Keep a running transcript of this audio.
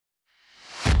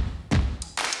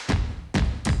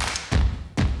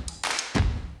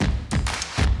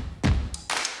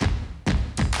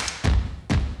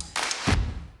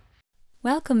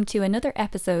Welcome to another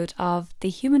episode of the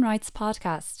Human Rights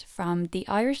Podcast from the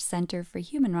Irish Centre for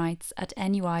Human Rights at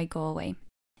NUI Galway.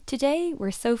 Today we're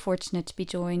so fortunate to be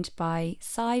joined by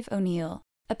Sadhbh O'Neill,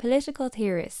 a political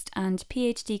theorist and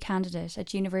PhD candidate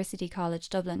at University College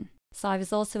Dublin. Sadhbh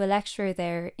is also a lecturer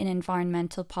there in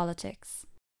environmental politics.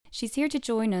 She's here to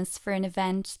join us for an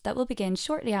event that will begin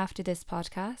shortly after this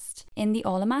podcast in the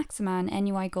Aula Maximan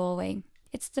NUI Galway.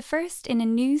 It's the first in a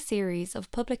new series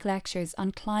of public lectures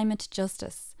on climate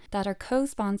justice that are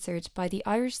co-sponsored by the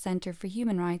Irish Centre for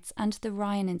Human Rights and the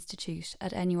Ryan Institute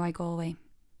at NUI Galway.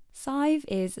 Sadhbh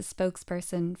is a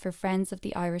spokesperson for Friends of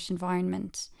the Irish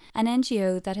Environment, an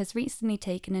NGO that has recently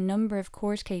taken a number of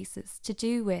court cases to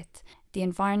do with the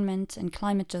environment and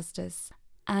climate justice.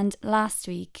 And last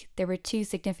week, there were two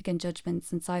significant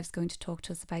judgments, and Sadhbh's going to talk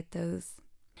to us about those.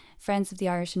 Friends of the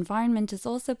Irish Environment is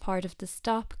also part of the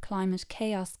Stop Climate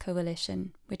Chaos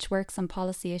Coalition, which works on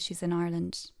policy issues in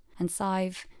Ireland. And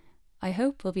Sadhbh, I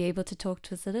hope, will be able to talk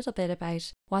to us a little bit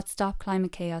about what Stop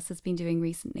Climate Chaos has been doing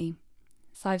recently.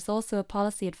 Sadhbh's also a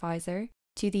policy advisor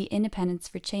to the Independence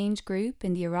for Change group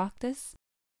in the Oireachtas,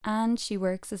 and she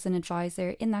works as an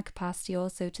advisor in that capacity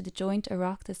also to the Joint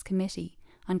Oireachtas Committee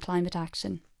on Climate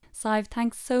Action. Sadhbh,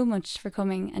 thanks so much for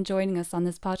coming and joining us on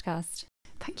this podcast.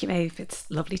 Thank you, Maeve. It's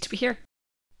lovely to be here.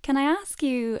 Can I ask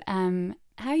you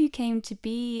how you came to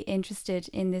be interested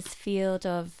in this field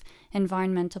of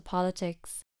environmental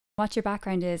politics, what your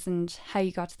background is and how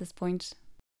you got to this point?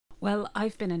 Well,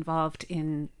 I've been involved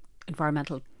in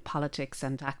environmental politics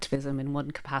and activism in one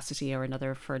capacity or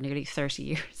another for nearly 30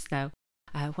 years now.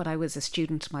 When I was a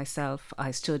student myself,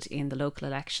 I stood in the local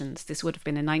elections. This would have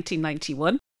been in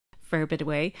 1991, fair bit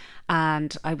away,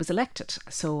 and I was elected.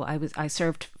 So I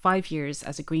served 5 years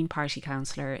as a Green Party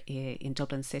councillor in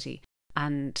Dublin City.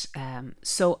 And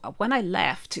so when I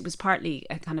left, it was partly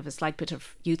a kind of a slight bit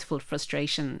of youthful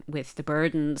frustration with the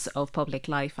burdens of public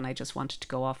life, and I just wanted to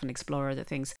go off and explore other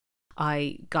things.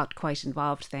 I got quite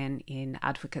involved then in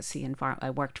advocacy. I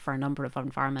worked for a number of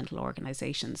environmental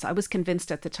organisations. I was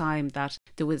convinced at the time that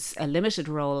there was a limited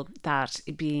role that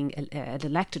being an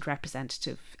elected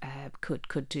representative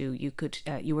could do.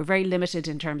 You were very limited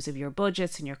in terms of your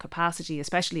budgets and your capacity,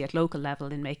 especially at local level,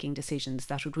 in making decisions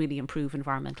that would really improve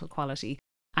environmental quality.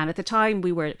 And at the time,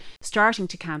 we were starting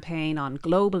to campaign on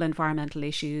global environmental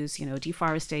issues,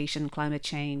 deforestation, climate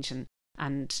change,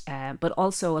 but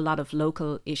also a lot of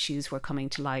local issues were coming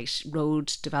to light,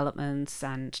 road developments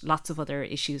and lots of other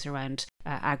issues around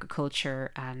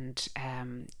agriculture and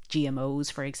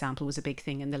GMOs, for example, was a big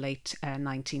thing in the late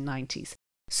 1990s.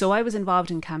 So I was involved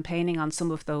in campaigning on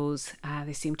some of those.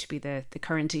 They seemed to be the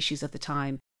current issues of the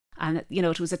time. And,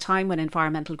 it was a time when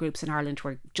environmental groups in Ireland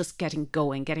were just getting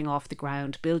off the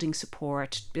ground, building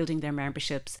support, building their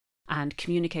memberships and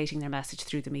communicating their message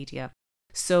through the media.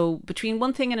 So between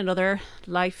one thing and another,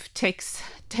 life takes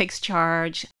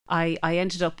charge. I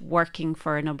ended up working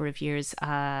for a number of years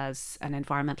as an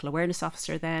environmental awareness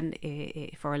officer then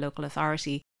for a local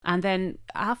authority. And then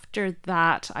after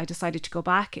that, I decided to go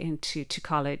back into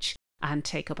college and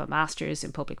take up a master's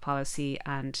in public policy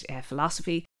and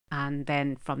philosophy. And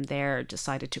then from there,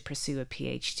 decided to pursue a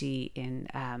PhD in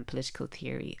political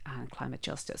theory and climate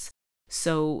justice.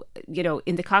 So,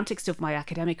 in the context of my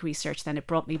academic research, then it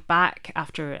brought me back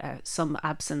after some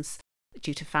absence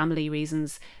due to family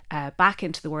reasons, back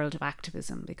into the world of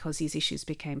activism because these issues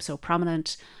became so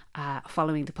prominent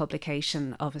following the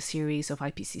publication of a series of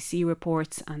IPCC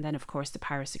reports and then, of course, the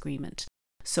Paris Agreement.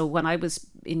 So when I was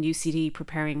in UCD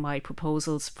preparing my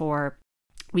proposals for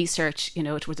research,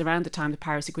 it was around the time the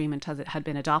Paris Agreement had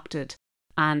been adopted.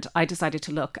 And I decided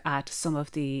to look at some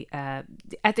of the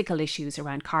ethical issues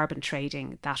around carbon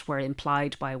trading that were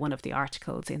implied by one of the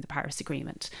articles in the Paris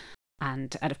Agreement.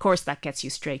 And of course, that gets you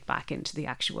straight back into the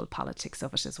actual politics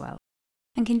of it as well.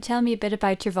 And can you tell me a bit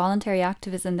about your voluntary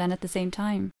activism then at the same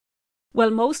time? Well,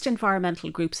 most environmental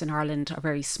groups in Ireland are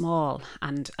very small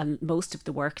and most of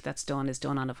the work that's done is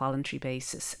done on a voluntary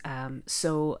basis.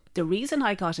 So the reason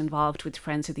I got involved with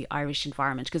Friends of the Irish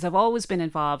Environment, because I've always been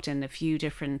involved in a few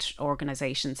different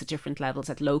organisations at different levels,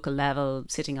 at local level,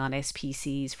 sitting on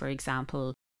SPCs, for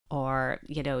example, or,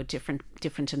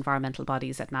 different environmental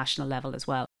bodies at national level as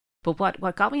well. But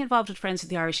what got me involved with Friends of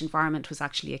the Irish Environment was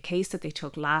actually a case that they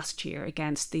took last year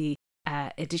against the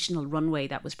additional runway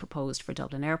that was proposed for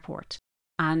Dublin Airport.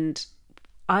 And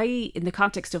I, in the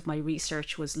context of my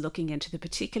research, was looking into the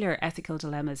particular ethical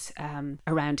dilemmas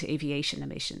around aviation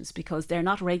emissions because they're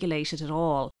not regulated at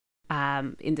all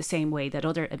in the same way that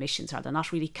other emissions are. They're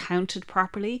not really counted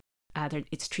properly.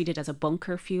 It's treated as a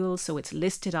bunker fuel, so it's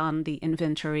listed on the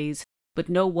inventories, but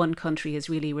no one country is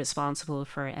really responsible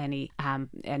for any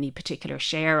particular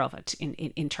share of it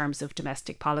in terms of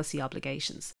domestic policy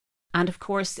obligations. And of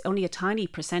course, only a tiny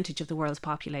percentage of the world's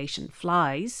population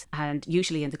flies, and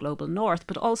usually in the global north,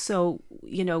 but also,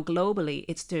 globally,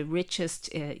 it's the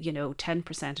richest,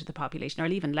 10% of the population, or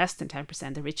even less than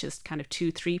 10%, the richest kind of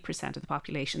 2-3% of the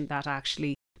population that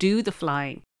actually do the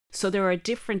flying. So there are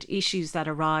different issues that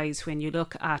arise when you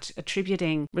look at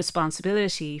attributing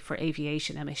responsibility for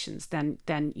aviation emissions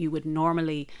than you would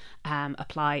normally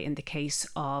apply in the case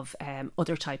of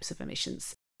other types of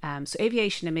emissions. So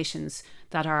aviation emissions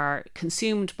that are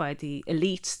consumed by the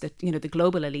elites, the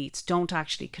global elites, don't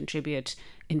actually contribute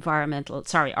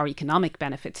or economic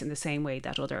benefits in the same way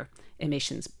that other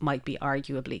emissions might be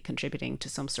arguably contributing to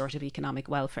some sort of economic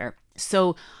welfare.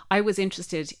 So I was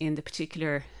interested in the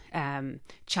particular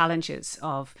challenges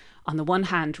of, on the one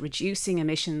hand, reducing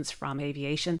emissions from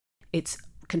aviation. It's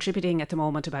contributing at the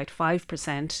moment about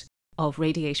 5% of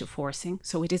radiative forcing.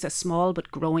 So it is a small but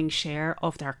growing share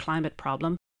of our climate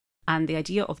problem. And the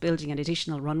idea of building an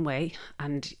additional runway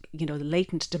and, the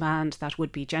latent demand that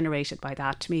would be generated by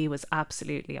that, to me, was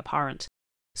absolutely abhorrent.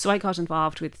 So I got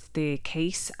involved with the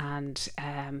case, and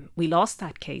we lost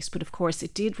that case. But of course,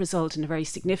 it did result in a very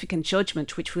significant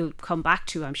judgment, which we'll come back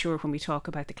to, I'm sure, when we talk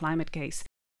about the climate case.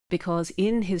 Because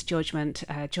in his judgment,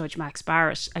 Judge Max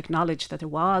Barrett acknowledged that there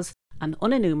was an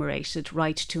unenumerated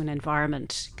right to an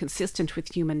environment consistent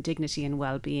with human dignity and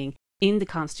well-being in the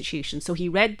Constitution. So he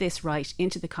read this right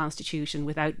into the Constitution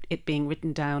without it being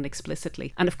written down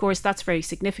explicitly. And of course, that's very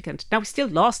significant. Now, we still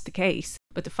lost the case,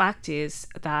 but the fact is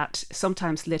that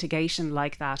sometimes litigation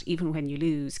like that, even when you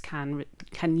lose, can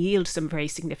yield some very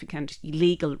significant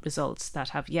legal results that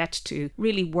have yet to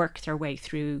really work their way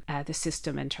through the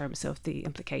system in terms of the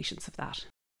implications of that.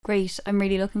 Great. I'm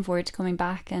really looking forward to coming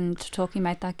back and talking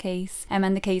about that case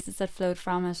and the cases that flowed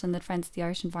from it and that Friends of the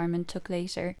Irish Environment took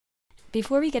later.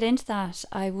 Before we get into that,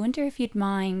 I wonder if you'd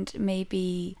mind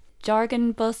maybe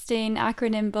jargon busting,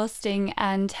 acronym busting,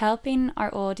 and helping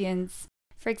our audience.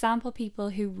 For example, people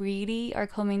who really are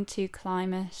coming to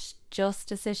climate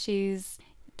justice issues,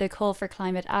 the call for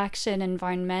climate action,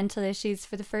 environmental issues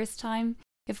for the first time.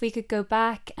 If we could go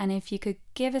back and if you could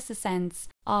give us a sense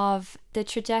of the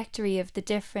trajectory of the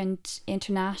different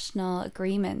international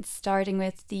agreements, starting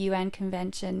with the UN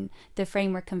Convention, the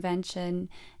Framework Convention,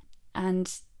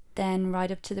 and then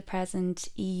right up to the present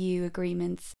EU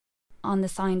agreements on the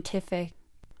scientific,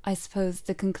 I suppose,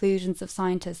 the conclusions of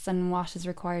scientists and what is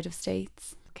required of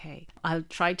states. Okay, I'll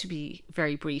try to be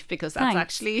very brief because that's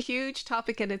actually a huge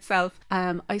topic in itself.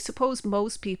 I suppose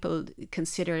most people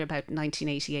consider about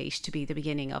 1988 to be the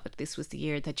beginning of it. This was the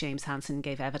year that James Hansen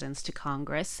gave evidence to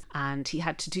Congress, and he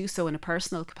had to do so in a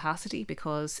personal capacity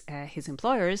because his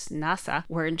employers, NASA,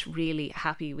 weren't really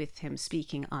happy with him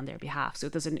speaking on their behalf. So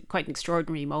there's quite an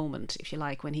extraordinary moment, if you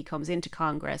like, when he comes into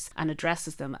Congress and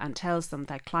addresses them and tells them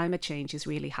that climate change is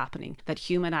really happening, that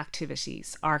human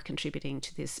activities are contributing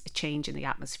to this change in the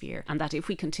atmosphere, and that if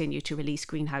we continue to release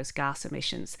greenhouse gas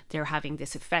emissions, they're having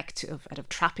this effect of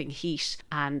trapping heat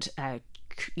and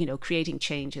creating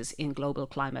changes in global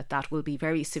climate that will be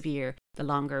very severe the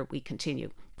longer we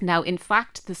continue. Now, in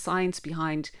fact, the science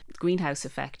behind the greenhouse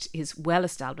effect is well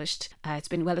established. It's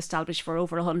been well established for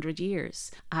over 100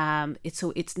 years.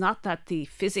 So it's not that the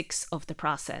physics of the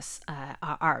process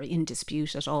are in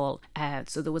dispute at all.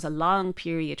 So there was a long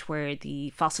period where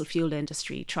the fossil fuel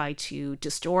industry tried to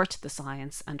distort the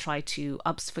science and try to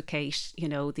obfuscate,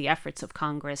 the efforts of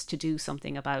Congress to do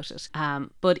something about it.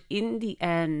 But in the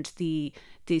end, the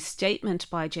statement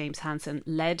by James Hansen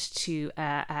led to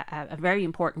a very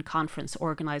important conference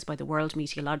organised by the World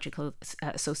Meteorological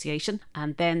Association,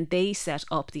 and then they set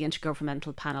up the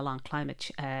Intergovernmental Panel on Climate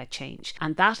Change.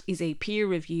 And that is a peer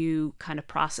review kind of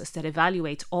process that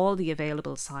evaluates all the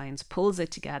available science, pulls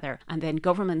it together, and then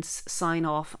governments sign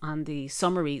off on the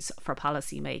summaries for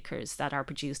policymakers that are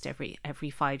produced every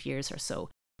 5 years or so.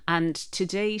 And to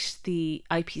date, the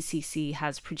IPCC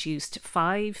has produced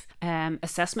 5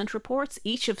 assessment reports,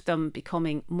 each of them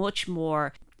becoming much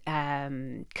more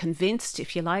convinced,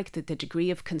 if you like, that the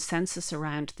degree of consensus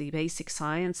around the basic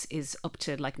science is up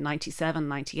to like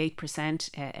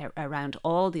 97-98% around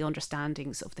all the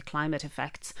understandings of the climate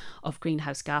effects of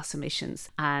greenhouse gas emissions.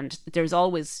 And there's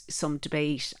always some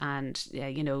debate and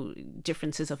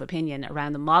differences of opinion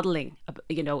around the modelling,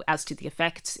 as to the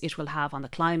effects it will have on the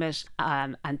climate,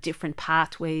 and different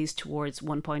pathways towards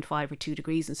 1.5 or 2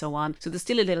 degrees and so on. So there's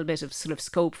still a little bit of sort of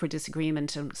scope for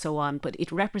disagreement and so on, but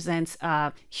it represents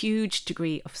a huge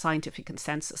degree of scientific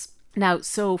consensus. Now,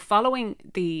 so following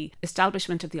the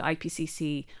establishment of the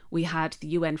IPCC, we had the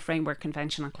UN Framework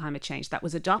Convention on Climate Change that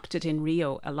was adopted in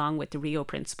Rio along with the Rio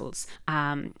Principles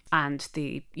and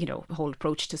the whole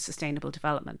approach to sustainable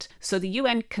development. So the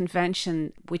UN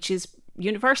Convention, which is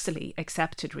universally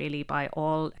accepted really by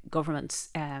all governments,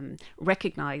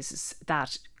 recognises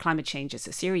that climate change is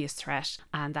a serious threat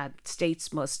and that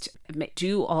states must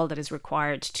do all that is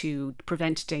required to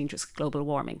prevent dangerous global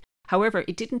warming. However,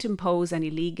 it didn't impose any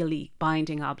legally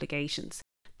binding obligations.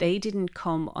 They didn't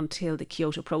come until the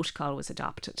Kyoto Protocol was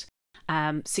adopted.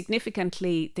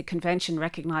 Significantly, the convention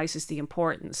recognises the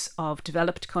importance of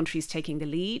developed countries taking the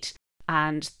lead,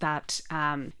 and that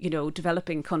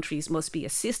developing countries must be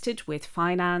assisted with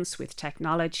finance, with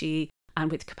technology, and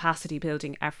with capacity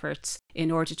building efforts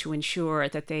in order to ensure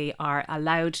that they are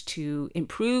allowed to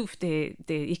improve the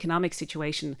economic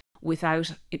situation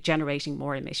without it generating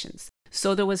more emissions.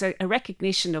 So there was a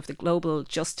recognition of the global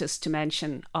justice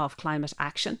dimension of climate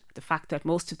action, the fact that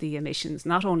most of the emissions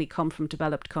not only come from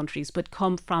developed countries, but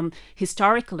come from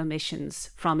historical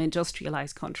emissions from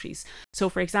industrialized countries. So,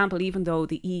 for example, even though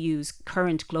the EU's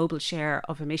current global share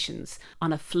of emissions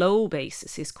on a flow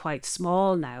basis is quite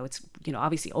small now, it's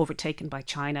obviously overtaken by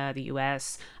China, the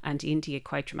US, and India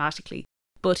quite dramatically.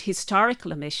 But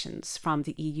historical emissions from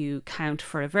the EU count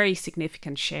for a very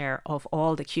significant share of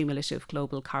all the cumulative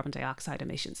global carbon dioxide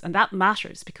emissions. And that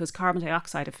matters because carbon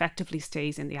dioxide effectively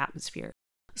stays in the atmosphere.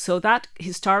 So that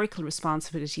historical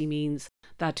responsibility means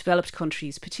that developed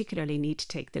countries particularly need to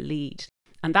take the lead.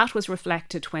 And that was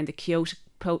reflected when the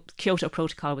Kyoto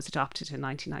Protocol was adopted in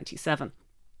 1997.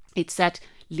 It set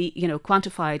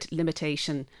quantified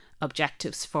limitation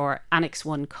objectives for Annex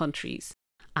 1 countries.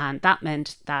 And that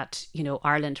meant that,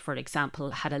 Ireland, for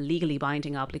example, had a legally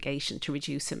binding obligation to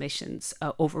reduce emissions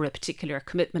over a particular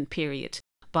commitment period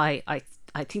by,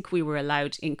 I think we were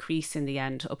allowed increase in the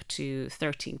end up to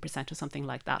 13% or something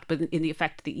like that. But in the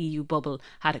effect, the EU bubble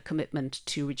had a commitment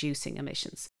to reducing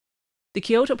emissions. The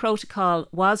Kyoto Protocol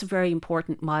was a very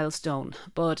important milestone,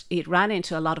 but it ran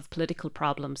into a lot of political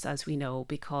problems, as we know,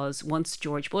 because once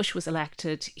George Bush was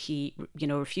elected, he,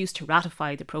 refused to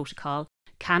ratify the protocol.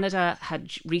 Canada had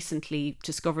recently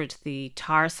discovered the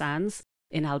tar sands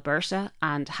in Alberta,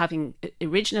 and having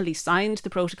originally signed the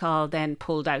protocol, then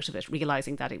pulled out of it,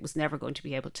 realising that it was never going to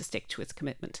be able to stick to its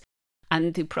commitment.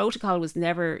 And the protocol was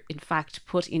never, in fact,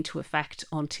 put into effect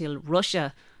until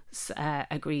Russia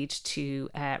agreed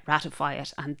to ratify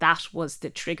it, and that was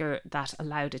the trigger that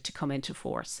allowed it to come into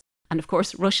force. And of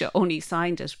course, Russia only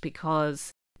signed it because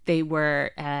they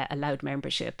were allowed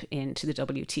membership into the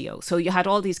WTO. So you had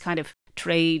all these kind of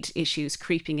trade issues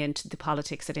creeping into the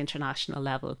politics at international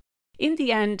level. In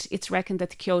the end, it's reckoned that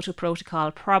the Kyoto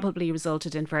Protocol probably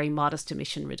resulted in very modest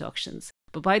emission reductions.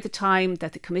 But by the time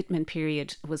that the commitment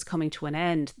period was coming to an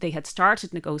end, they had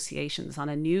started negotiations on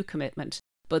a new commitment,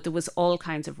 but there was all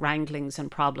kinds of wranglings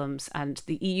and problems, and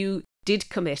the EU did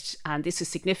commit, and this is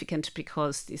significant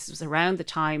because this was around the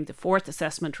time the fourth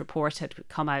assessment report had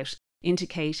come out,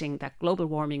 indicating that global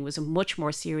warming was a much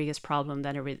more serious problem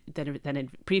than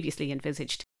previously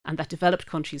envisaged, and that developed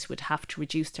countries would have to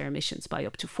reduce their emissions by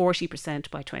up to 40%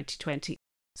 by 2020.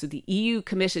 So the EU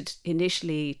committed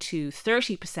initially to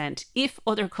 30% if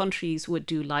other countries would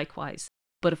do likewise.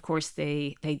 But of course,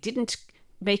 they didn't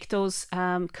make those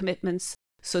commitments.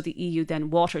 So the EU then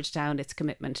watered down its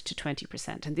commitment to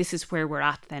 20%. And this is where we're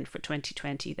at then for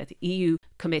 2020, that the EU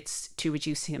commits to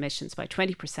reducing emissions by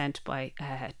 20% by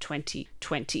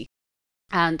 2020.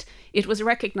 And it was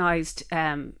recognised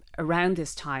around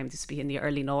this time, this would be in the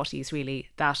early noughties really,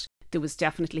 that there was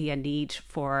definitely a need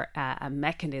for a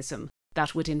mechanism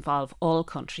that would involve all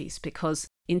countries, because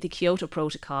in the Kyoto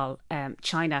Protocol,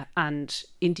 China and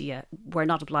India were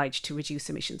not obliged to reduce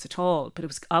emissions at all, but it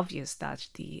was obvious that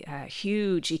the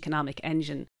huge economic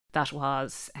engine that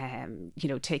was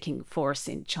taking force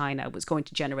in China was going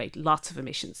to generate lots of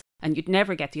emissions, and you'd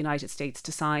never get the United States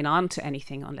to sign on to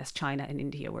anything unless China and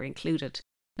India were included.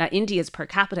 Now, India's per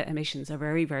capita emissions are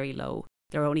very, very low.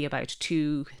 They're only about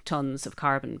 2 tons of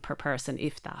carbon per person,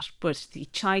 if that. But the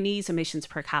Chinese emissions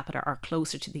per capita are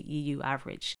closer to the EU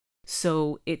average.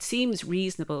 So it seems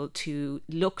reasonable to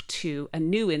look to a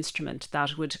new instrument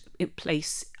that would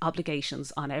place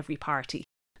obligations on every party.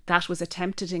 That was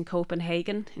attempted in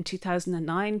Copenhagen in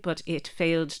 2009, but it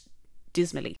failed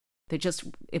dismally.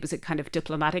 It was a kind of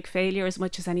diplomatic failure as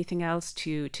much as anything else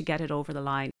to get it over the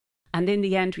line. And in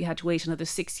the end, we had to wait another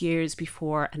 6 years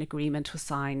before an agreement was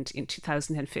signed in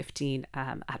 2015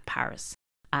 at Paris.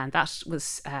 And that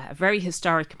was a very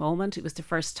historic moment. It was the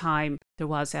first time there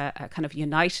was a kind of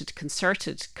united,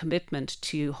 concerted commitment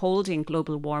to holding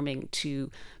global warming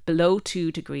to below 2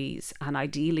 degrees and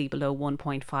ideally below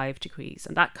 1.5 degrees.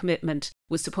 And that commitment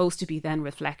was supposed to be then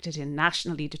reflected in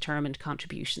nationally determined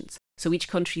contributions. So each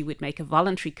country would make a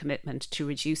voluntary commitment to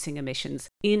reducing emissions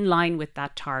in line with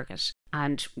that target,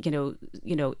 and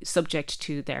subject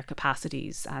to their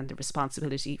capacities and the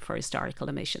responsibility for historical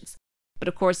emissions. But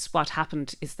of course, what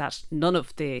happened is that none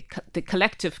of the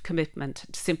collective commitment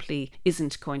simply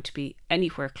isn't going to be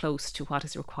anywhere close to what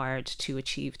is required to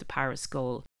achieve the Paris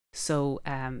goal. So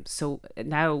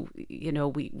now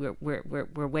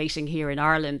we're waiting here in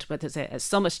Ireland, but there's a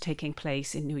summit taking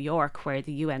place in New York where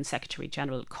the UN Secretary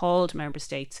General called member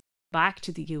states back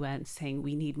to the UN saying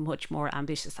we need much more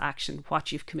ambitious action.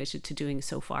 What you've committed to doing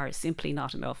so far is simply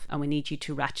not enough, and we need you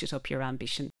to ratchet up your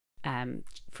ambition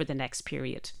for the next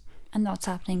period. And that's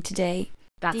happening today.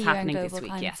 That's the happening UN this Global week,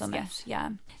 Climate yes, Summit. yes. Yeah.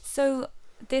 So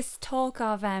this talk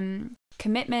of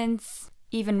commitments,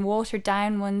 even watered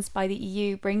down ones by the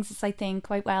EU, brings us, I think,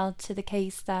 quite well to the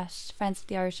case that Friends of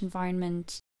the Irish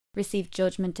Environment received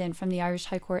judgment in from the Irish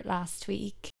High Court last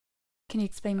week. Can you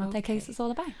explain what that case is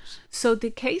all about? So the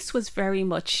case was very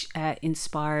much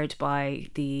inspired by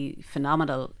the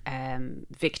phenomenal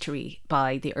victory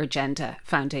by the Urgenda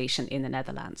Foundation in the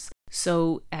Netherlands.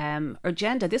 So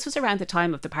Urgenda, this was around the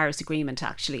time of the Paris Agreement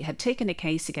actually, had taken a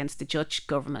case against the Dutch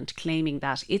government claiming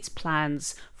that its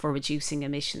plans for reducing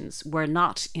emissions were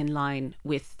not in line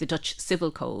with the Dutch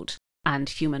Civil Code and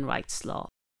human rights law.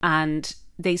 And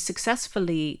they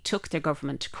successfully took their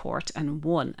government to court and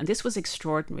won. And this was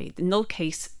extraordinary. No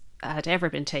case had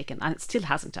ever been taken, and it still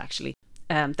hasn't actually,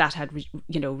 that had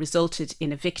resulted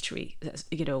in a victory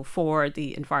for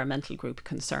the environmental group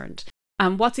concerned.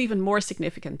 And what's even more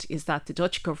significant is that the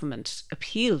Dutch government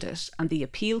appealed it, and the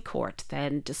appeal court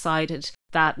then decided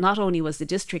that not only was the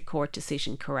district court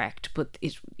decision correct, but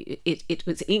it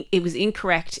was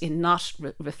incorrect in not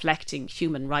reflecting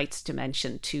human rights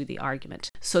dimension to the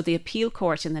argument. So the appeal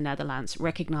court in the Netherlands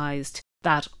recognised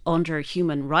that under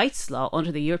human rights law,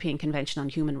 under the European Convention on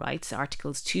Human Rights,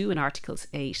 Articles 2 and Articles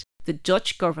 8, the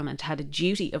Dutch government had a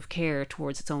duty of care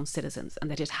towards its own citizens,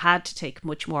 and that it had to take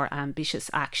much more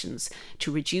ambitious actions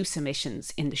to reduce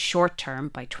emissions in the short term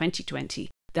by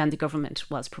 2020 than the government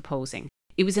was proposing.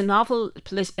 It was a novel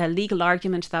legal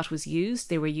argument that was used.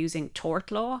 They were using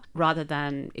tort law rather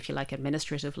than, if you like,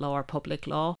 administrative law or public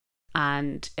law.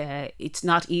 And it's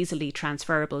not easily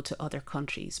transferable to other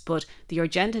countries. But the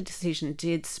Urgenda decision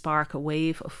did spark a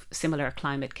wave of similar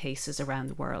climate cases around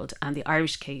the world, and the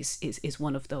Irish case is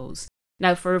one of those.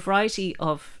 Now, for a variety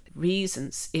of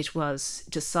reasons, it was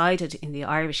decided in the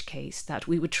Irish case that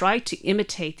we would try to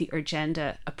imitate the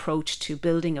Urgenda approach to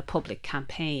building a public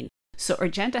campaign. So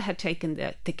Urgenda had taken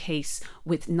the case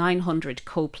with 900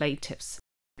 co-plaintiffs.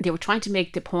 They were trying to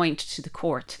make the point to the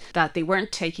court that they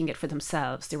weren't taking it for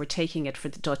themselves, they were taking it for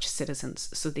the Dutch citizens.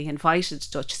 So they invited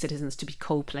Dutch citizens to be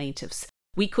co-plaintiffs.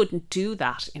 We couldn't do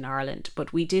that in Ireland,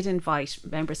 but we did invite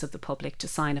members of the public to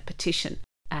sign a petition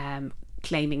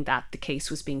claiming that the case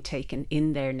was being taken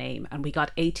in their name, and we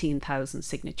got 18,000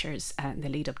 signatures in the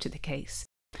lead up to the case.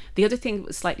 The other thing that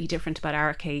was slightly different about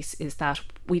our case is that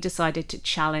we decided to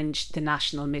challenge the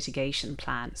National Mitigation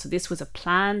Plan. So this was a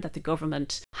plan that the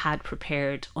government had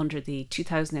prepared under the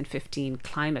 2015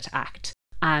 Climate Act.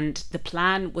 And the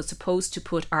plan was supposed to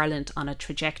put Ireland on a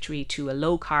trajectory to a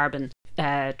low carbon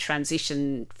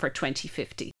transition for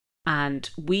 2050. And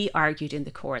we argued in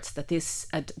the courts that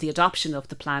the adoption of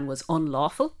the plan was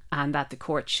unlawful, and that the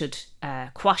court should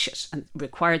quash it and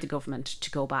require the government to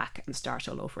go back and start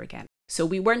all over again. So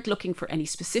we weren't looking for any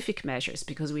specific measures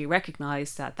because we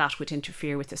recognised that that would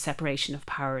interfere with the separation of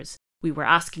powers. We were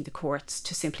asking the courts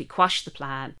to simply quash the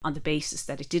plan on the basis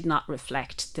that it did not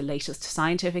reflect the latest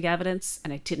scientific evidence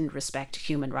and it didn't respect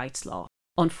human rights law.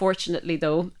 Unfortunately,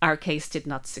 though, our case did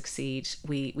not succeed.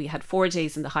 We had 4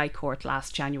 days in the High Court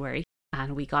last January,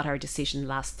 and we got our decision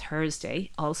last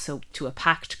Thursday, also to a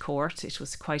packed court. It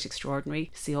was quite extraordinary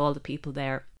to see all the people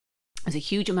there. There's a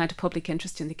huge amount of public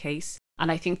interest in the case.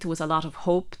 And I think there was a lot of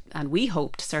hope, and we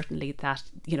hoped certainly that,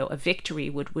 a victory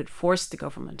would force the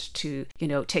government to,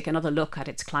 take another look at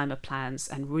its climate plans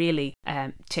and really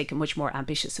take a much more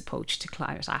ambitious approach to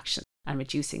climate action and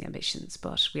reducing emissions.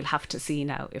 But we'll have to see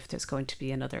now if there's going to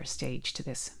be another stage to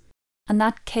this. And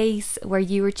that case where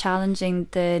you were challenging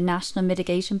the National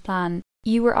Mitigation Plan,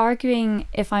 you were arguing,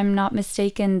 if I'm not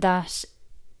mistaken, that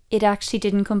it actually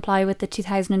didn't comply with the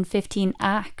 2015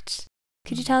 Act.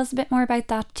 Could you tell us a bit more about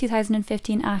that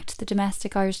 2015 Act, the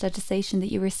domestic Irish legislation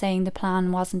that you were saying the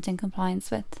plan wasn't in compliance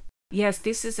with? Yes,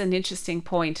 this is an interesting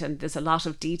point, and there's a lot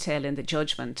of detail in the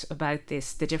judgment about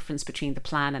this, the difference between the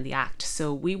plan and the act.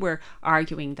 So we were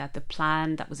arguing that the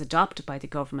plan that was adopted by the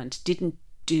government didn't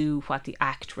do what the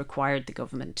act required the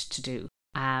government to do.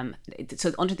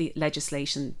 So under the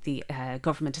legislation, the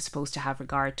government is supposed to have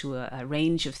regard to a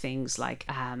range of things like,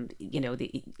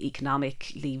 the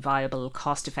economically viable,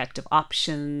 cost-effective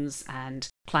options and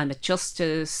climate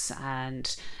justice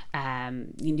and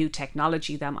new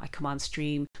technology that might come on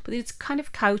stream. But it's kind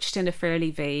of couched in a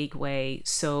fairly vague way.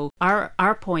 So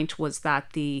our point was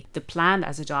that the plan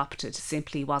as adopted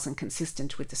simply wasn't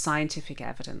consistent with the scientific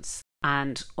evidence.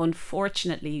 And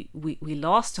unfortunately, we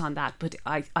lost on that. But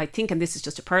I think, and this is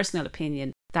just a personal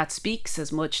opinion, that speaks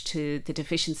as much to the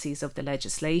deficiencies of the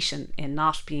legislation in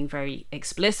not being very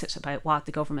explicit about what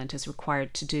the government is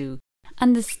required to do.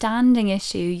 And the standing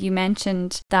issue, you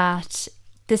mentioned that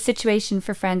the situation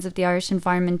for Friends of the Irish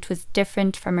Environment was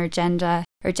different from Urgenda.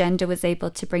 Urgenda was able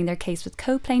to bring their case with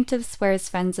co-plaintiffs, whereas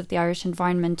Friends of the Irish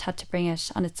Environment had to bring it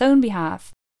on its own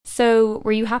behalf. So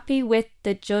were you happy with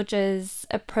the judge's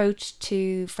approach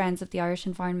to Friends of the Irish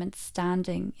Environment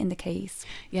standing in the case?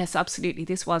 Yes, absolutely.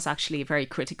 This was actually a very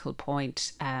critical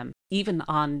point. Even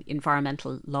on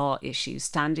environmental law issues,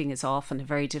 standing is often a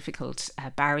very difficult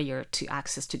barrier to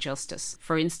access to justice.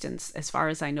 For instance, as far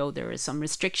as I know, there are some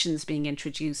restrictions being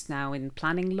introduced now in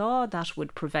planning law that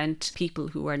would prevent people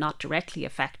who are not directly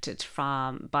affected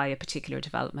by a particular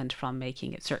development from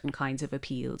making certain kinds of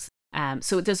appeals.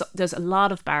 So there's a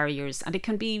lot of barriers, and they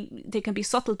can be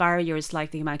subtle barriers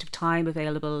like the amount of time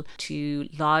available to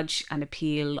lodge an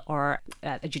appeal or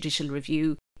a judicial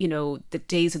review, the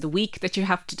days of the week that you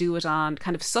have to do it on,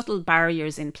 kind of subtle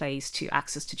barriers in place to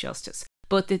access to justice.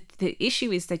 But the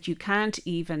issue is that you can't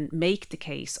even make the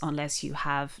case unless you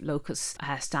have locus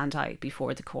standi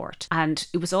before the court. And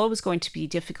it was always going to be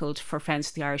difficult for Friends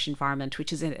of the Irish Environment,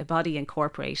 which is a body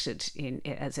incorporated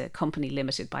as a company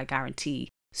limited by guarantee.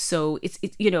 So it's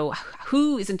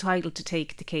who is entitled to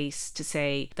take the case to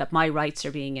say that my rights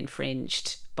are being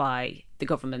infringed by the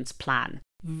government's plan?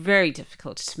 Very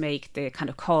difficult to make the kind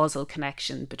of causal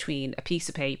connection between a piece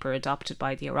of paper adopted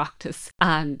by the Oireachtas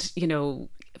and,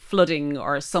 flooding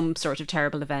or some sort of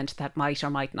terrible event that might or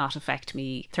might not affect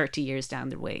me 30 years down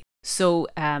the way. So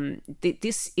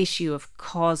this issue of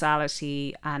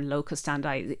causality and locus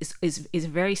standi is a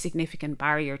very significant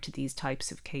barrier to these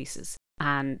types of cases.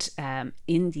 And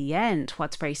in the end,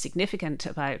 what's very significant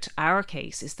about our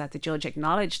case is that the judge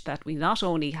acknowledged that we not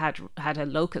only had a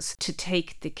locus to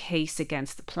take the case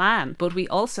against the plan, but we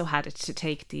also had it to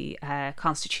take the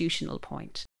constitutional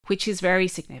point, which is very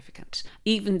significant.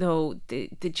 Even though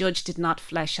the judge did not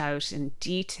flesh out in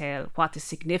detail what the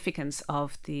significance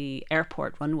of the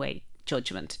airport runway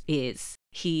judgment is,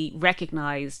 he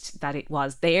recognised that it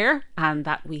was there and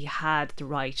that we had the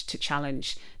right to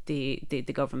challenge the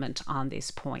government on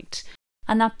this point.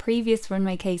 And that previous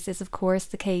runway case is, of course,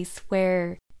 the case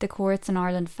where the courts in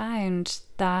Ireland found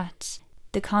that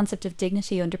the concept of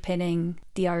dignity underpinning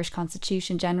the Irish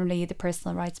Constitution, generally the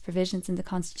personal rights provisions in the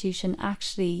Constitution,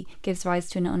 actually gives rise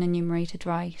to an unenumerated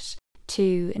right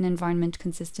to an environment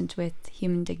consistent with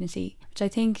human dignity, which I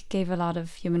think gave a lot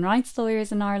of human rights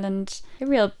lawyers in Ireland a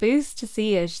real boost to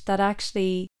see it, that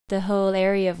actually the whole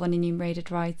area of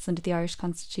unenumerated rights under the Irish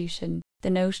Constitution, the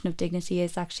notion of dignity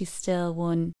is actually still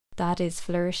one that is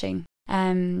flourishing.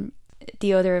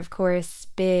 The other, of course,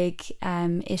 big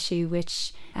issue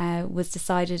which was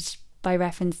decided by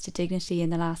reference to dignity in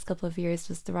the last couple of years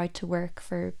was the right to work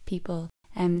for people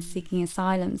seeking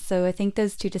asylum. So I think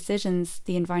those two decisions,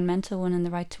 the environmental one and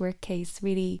the right to work case,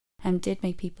 really did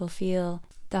make people feel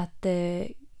that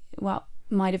what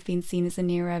might have been seen as an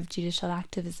era of judicial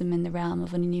activism in the realm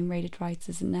of unenumerated rights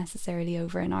isn't necessarily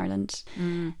over in Ireland.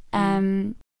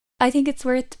 I think it's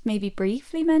worth maybe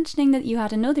briefly mentioning that you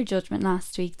had another judgment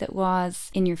last week that was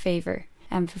in your favour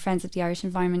for Friends of the Irish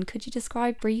Environment. Could you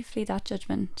describe briefly that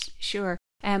judgment? Sure.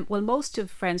 Well, most of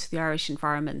Friends of the Irish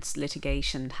Environment's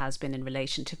litigation has been in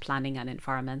relation to planning and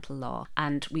environmental law,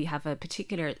 and we have a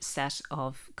particular set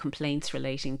of complaints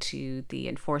relating to the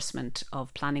enforcement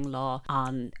of planning law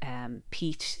on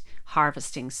peat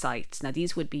harvesting sites. Now,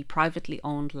 these would be privately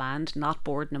owned land, not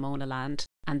Board Namona land,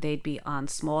 and they'd be on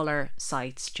smaller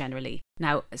sites generally.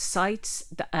 Now, sites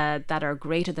that are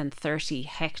greater than 30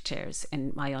 hectares,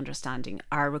 in my understanding,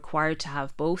 are required to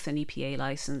have both an EPA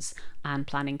licence and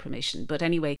planning permission. But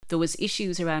anyway, there was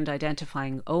issues around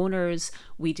identifying owners.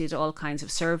 We did all kinds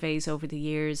of surveys over the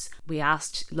years. We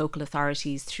asked local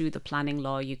authorities through the planning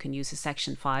law, you can use a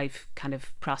Section 5 kind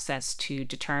of process to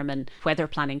determine whether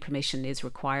planning permission is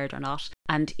required or not.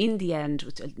 And in the end,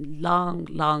 with a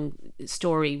long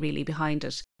story really behind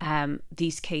it,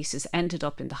 these cases ended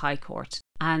up in the High Court.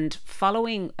 And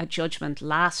following a judgment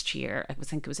last year, I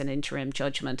think it was an interim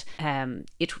judgment,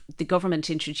 the government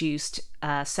introduced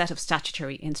a set of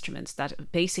statutory instruments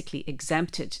that basically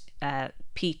exempted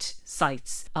peat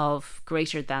sites of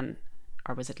greater than,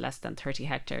 or was it less than 30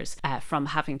 hectares, from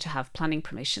having to have planning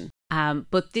permission.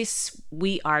 But this,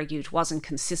 we argued, wasn't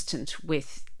consistent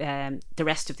with the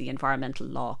rest of the environmental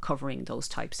law covering those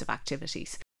types of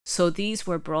activities. So these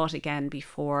were brought again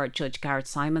before Judge Garrett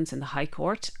Simons in the High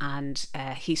Court, and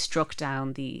he struck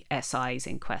down the SIs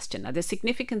in question. Now, the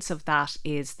significance of that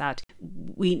is that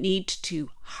we need to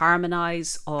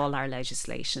harmonise all our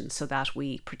legislation so that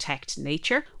we protect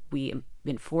nature, we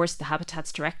enforce the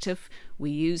Habitats Directive, we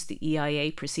use the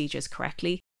EIA procedures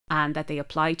correctly, and that they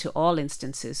apply to all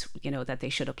instances, that they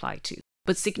should apply to.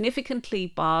 But significantly,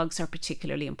 bogs are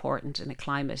particularly important in a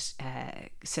climate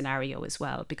scenario as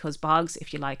well, because bogs,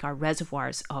 if you like, are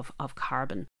reservoirs of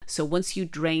carbon. So once you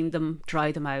drain them,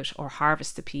 dry them out, or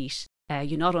harvest the peat,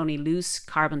 you not only lose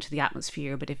carbon to the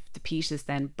atmosphere, but if the peat is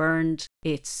then burned,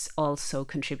 it's also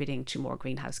contributing to more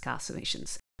greenhouse gas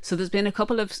emissions. So there's been a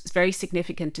couple of very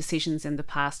significant decisions in the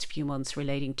past few months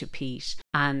relating to peat.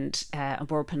 And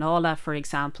Bord Pleanála, for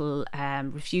example,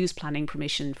 refused planning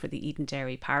permission for the Eden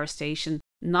Dairy Power Station,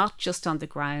 not just on the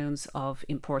grounds of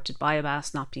imported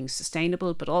biomass not being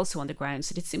sustainable, but also on the grounds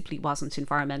that it simply wasn't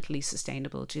environmentally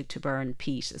sustainable to burn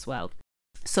peat as well.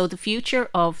 So the future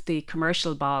of the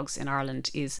commercial bogs in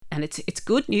Ireland is, and it's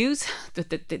good news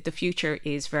that the future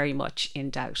is very much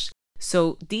in doubt.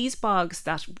 So these bogs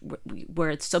that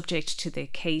were subject to the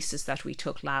cases that we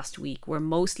took last week were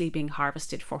mostly being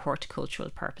harvested for horticultural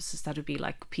purposes. That would be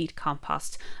like peat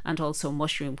compost and also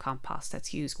mushroom compost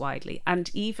that's used widely,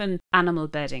 and even animal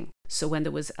bedding. So when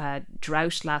there was a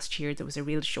drought last year, there was a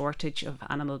real shortage of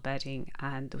animal bedding,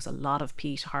 and there was a lot of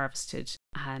peat harvested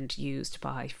and used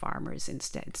by farmers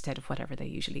instead of whatever they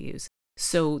usually use.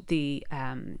 So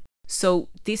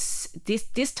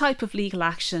this type of legal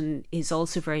action is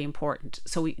also very important.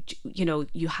 So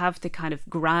you have the kind of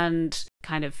grand,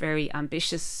 kind of very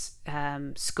ambitious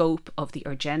scope of the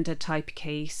Urgenda type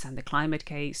case and the climate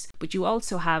case, but you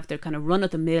also have the kind of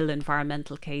run-of-the-mill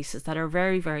environmental cases that are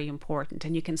very, very important.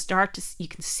 And you can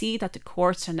see that the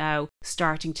courts are now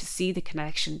starting to see the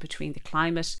connection between the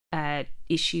climate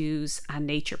issues and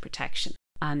nature protection.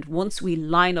 And once we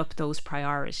line up those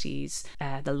priorities,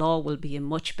 the law will be a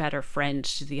much better friend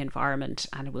to the environment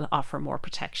and it will offer more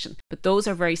protection. But those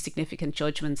are very significant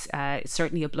judgments. It's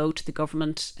certainly a blow to the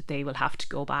government. They will have to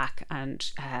go back and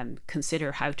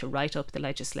consider how to write up the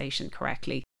legislation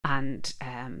correctly. And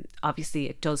obviously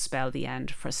it does spell the end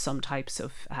for some types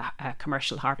of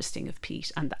commercial harvesting of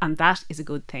peat. And that is a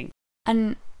good thing.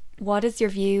 And what is your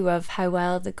view of how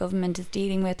well the government is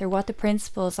dealing with, or what the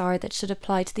principles are that should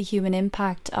apply to the human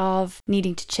impact of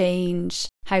needing to change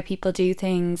how people do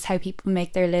things, how people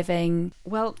make their living?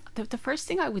 Well, the first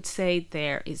thing I would say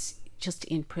there is just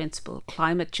in principle,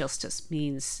 climate justice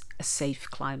means a safe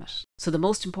climate. So the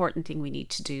most important thing we need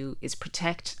to do is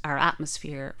protect our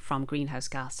atmosphere from greenhouse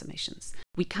gas emissions.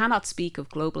 We cannot speak of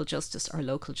global justice or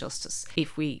local justice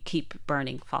if we keep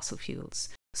burning fossil fuels.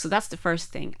 So that's the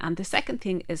first thing. And the second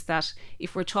thing is that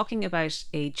if we're talking about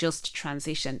a just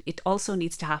transition, it also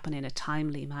needs to happen in a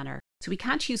timely manner. So we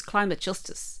can't use climate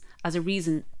justice as a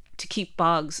reason to keep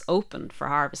bogs open for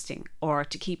harvesting or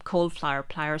to keep coal-fired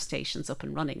power stations up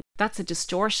and running. That's a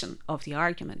distortion of the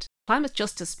argument. Climate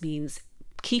justice means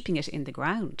keeping it in the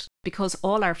ground because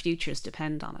all our futures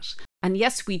depend on it. And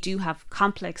yes, we do have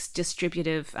complex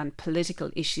distributive and political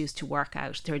issues to work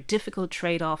out. There are difficult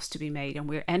trade-offs to be made, and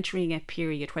we're entering a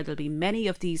period where there'll be many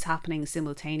of these happening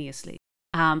simultaneously.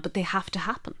 But they have to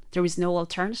happen. There is no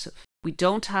alternative. We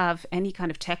don't have any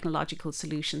kind of technological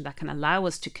solution that can allow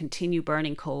us to continue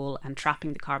burning coal and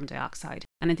trapping the carbon dioxide.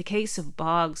 And in the case of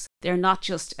bogs, they're not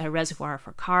just a reservoir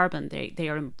for carbon, they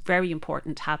are very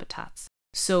important habitats.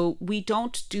 So we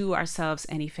don't do ourselves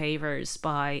any favours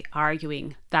by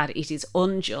arguing that it is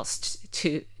unjust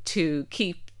to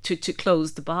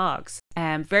close the bogs.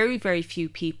 Very, very few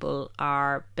people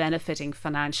are benefiting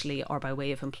financially or by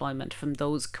way of employment from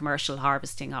those commercial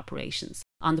harvesting operations.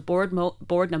 On the Bord na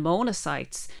Móna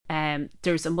sites,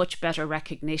 there's a much better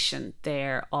recognition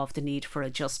there of the need for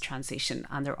a just transition,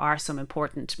 and there are some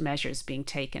important measures being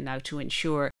taken now to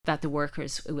ensure that the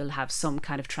workers will have some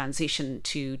kind of transition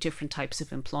to different types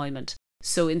of employment.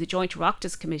 So in the Joint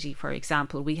Oireachtas Committee, for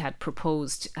example, we had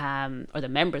proposed, or the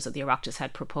members of the Oireachtas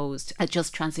had proposed, a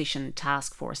just transition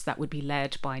task force that would be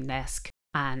led by NESC.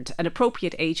 and an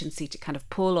appropriate agency to kind of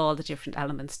pull all the different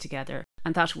elements together,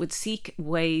 and that would seek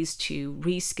ways to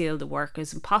reskill the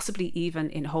workers and possibly even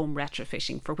in home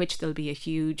retrofitting, for which there'll be a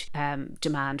huge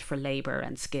demand for labour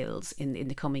and skills in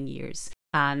the coming years.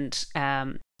 And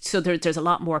so there's a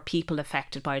lot more people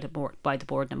affected by the Bord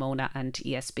na Móna and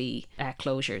ESB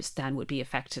closures than would be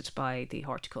affected by the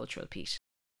horticultural peat.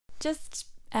 Just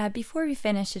before we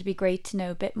finish, it'd be great to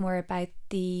know a bit more about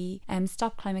the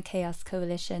Stop Climate Chaos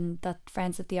coalition that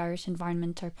Friends of the Irish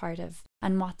Environment are part of,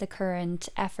 and what the current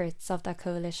efforts of that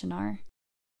coalition are.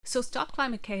 So Stop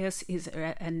Climate Chaos is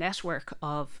a network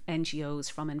of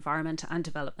NGOs from environment and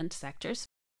development sectors.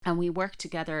 And we work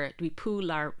together, we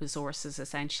pool our resources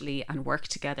essentially and work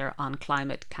together on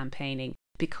climate campaigning,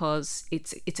 because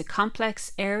it's a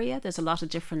complex area. There's a lot of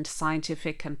different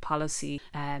scientific and policy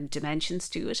dimensions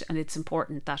to it, and it's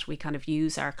important that we kind of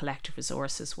use our collective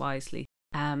resources wisely.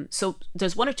 So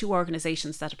there's one or two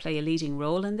organisations that play a leading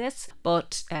role in this,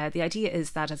 but the idea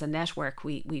is that as a network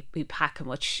we pack a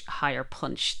much higher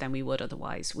punch than we would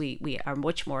otherwise. We are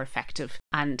much more effective,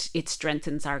 and it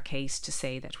strengthens our case to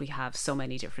say that we have so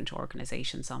many different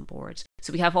organisations on board.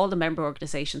 So we have all the member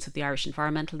organisations of the Irish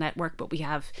Environmental Network, but we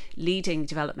have leading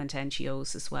development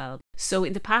NGOs as well. So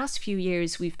in the past few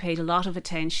years, we've paid a lot of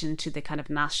attention to the kind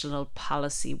of national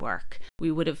policy work.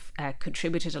 We would have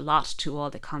contributed a lot to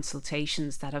all the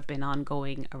consultations that have been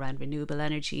ongoing around renewable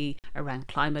energy, around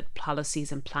climate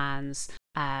policies and plans.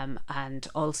 And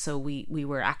also we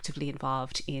were actively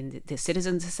involved in the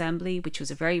Citizens' Assembly, which was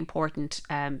a very important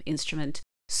instrument.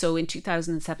 So in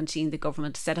 2017, the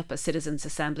government set up a Citizens'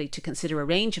 Assembly to consider a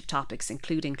range of topics,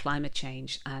 including climate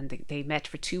change, and they met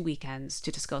for 2 weekends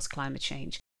to discuss climate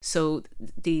change. So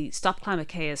the Stop Climate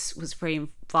Chaos was very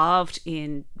involved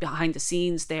in behind the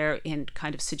scenes there in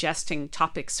kind of suggesting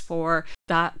topics for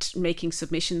that, making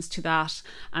submissions to that,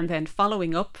 and then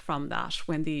following up from that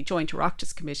when the Joint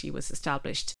Oireachtas Committee was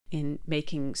established in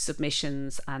making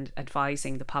submissions and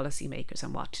advising the policymakers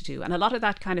on what to do. And a lot of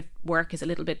that kind of work is a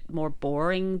little bit more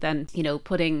boring than,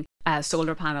 putting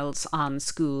solar panels on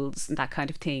schools and that kind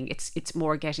of thing. It's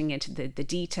more getting into the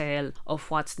detail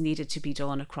of what's needed to be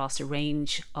done across a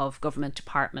range of government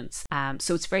departments.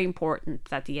 So it's very important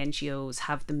that the NGOs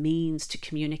have the means to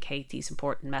communicate these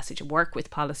important messages, work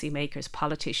with policymakers,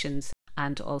 politicians,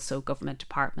 and also government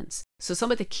departments. So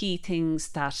some of the key things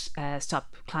that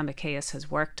Stop Climate Chaos has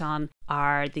worked on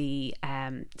are the,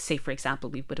 say for example,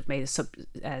 we would have made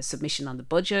a submission on the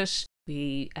budget.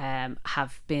 We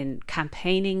have been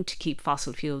campaigning to keep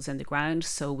fossil fuels in the ground,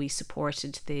 so we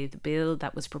supported the bill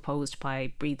that was proposed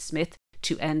by Breed Smith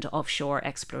to end offshore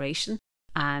exploration.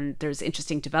 And there's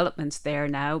interesting developments there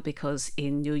now, because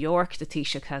in New York, the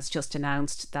Taoiseach has just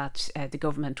announced that the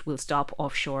government will stop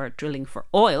offshore drilling for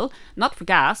oil, not for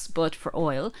gas, but for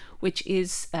oil, which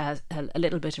is a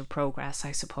little bit of progress,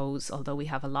 I suppose, although we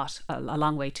have a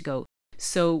long way to go.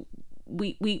 So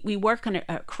we work on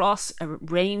across a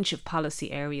range of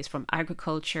policy areas, from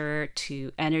agriculture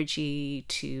to energy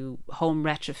to home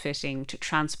retrofitting to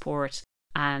transport,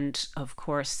 and of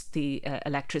course the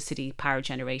electricity power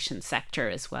generation sector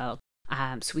as well.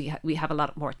 So we have a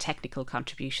lot more technical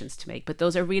contributions to make, but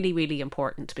those are really, really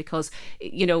important, because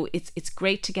it's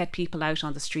great to get people out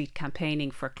on the street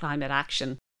campaigning for climate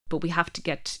action, but we have to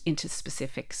get into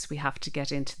specifics. We have to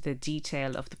get into the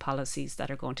detail of the policies that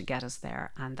are going to get us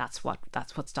there, and that's what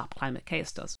Stop Climate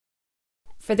Chaos does.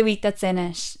 For the week that's in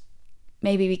it,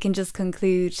 maybe we can just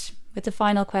conclude with the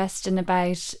final question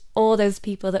about all those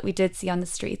people that we did see on the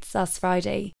streets last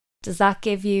Friday. Does that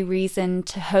give you reason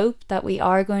to hope that we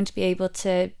are going to be able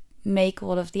to make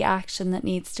all of the action that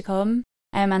needs to come,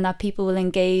 and that people will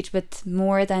engage with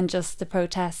more than just the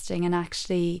protesting and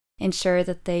actually ensure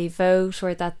that they vote,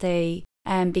 or that they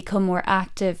become more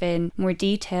active in more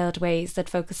detailed ways that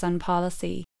focus on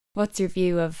policy? What's your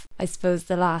view of, I suppose,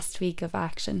 the last week of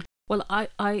action? Well,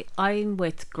 I'm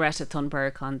with Greta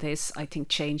Thunberg on this. I think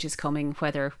change is coming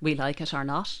whether we like it or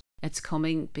not. It's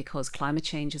coming because climate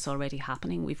change is already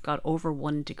happening. We've got over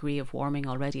 1 degree of warming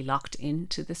already locked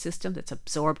into the system that's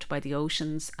absorbed by the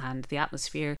oceans and the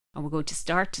atmosphere, and we're going to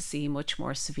start to see much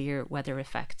more severe weather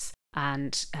effects.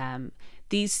 And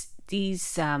these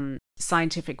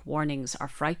scientific warnings are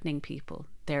frightening people.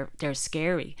 They're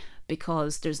scary,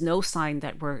 because there's no sign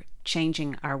that we're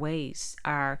changing our ways.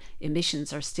 Our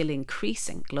emissions are still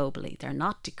increasing globally. They're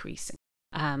not decreasing.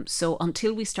 So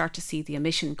until we start to see the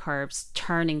emission curves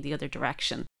turning the other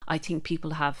direction, I think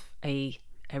people have a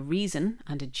reason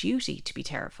and a duty to be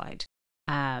terrified.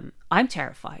 I'm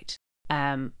terrified.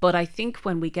 But I think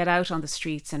when we get out on the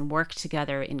streets and work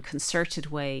together in concerted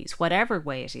ways, whatever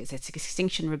way it is, it's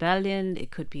Extinction Rebellion,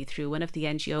 it could be through one of the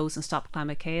NGOs and Stop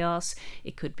Climate Chaos,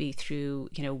 it could be through,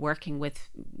 working with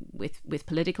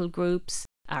political groups,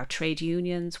 our trade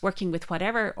unions, working with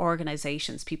whatever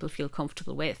organisations people feel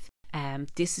comfortable with.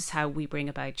 This is how we bring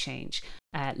about change.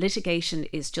 Litigation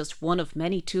is just one of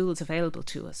many tools available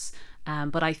to us.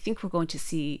 But I think we're going to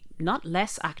see not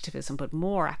less activism, but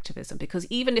more activism, because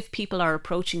even if people are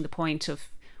approaching the point of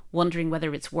wondering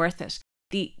whether it's worth it,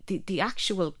 the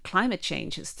actual climate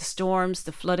changes, the storms,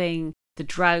 the flooding, the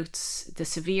droughts, the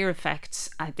severe effects,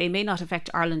 they may not affect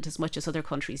Ireland as much as other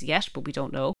countries yet, but we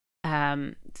don't know.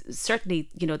 Certainly,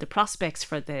 the prospects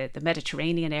for the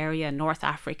Mediterranean area, North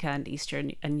Africa and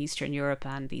Eastern Europe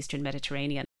and the Eastern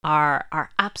Mediterranean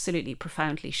are absolutely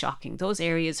profoundly shocking. Those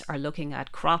areas are looking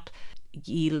at crop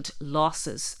yield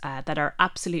losses that are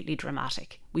absolutely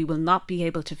dramatic. We will not be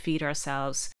able to feed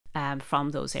ourselves from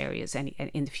those areas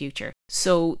in the future.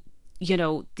 So,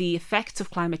 the effects of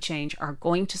climate change are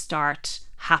going to start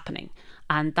happening,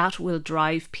 and that will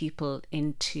drive people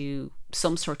into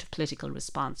some sort of political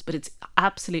response. But it's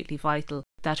absolutely vital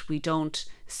that we don't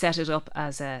set it up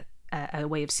as a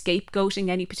way of scapegoating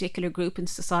any particular group in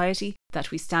society,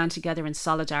 that we stand together in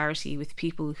solidarity with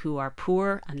people who are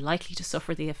poor and likely to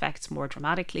suffer the effects more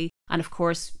dramatically, and of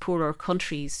course poorer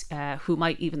countries who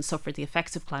might even suffer the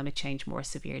effects of climate change more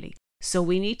severely. So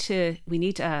we need to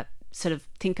sort of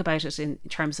think about it in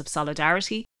terms of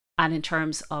solidarity and in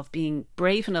terms of being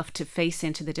brave enough to face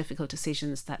into the difficult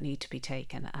decisions that need to be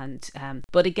taken. And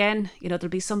but again, there'll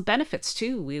be some benefits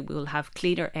too. We will have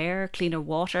cleaner air, cleaner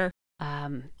water,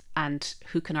 and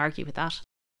who can argue with that?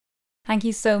 Thank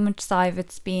you so much, Sadhbh.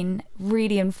 It's been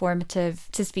really informative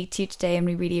to speak to you today, and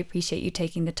we really appreciate you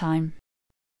taking the time.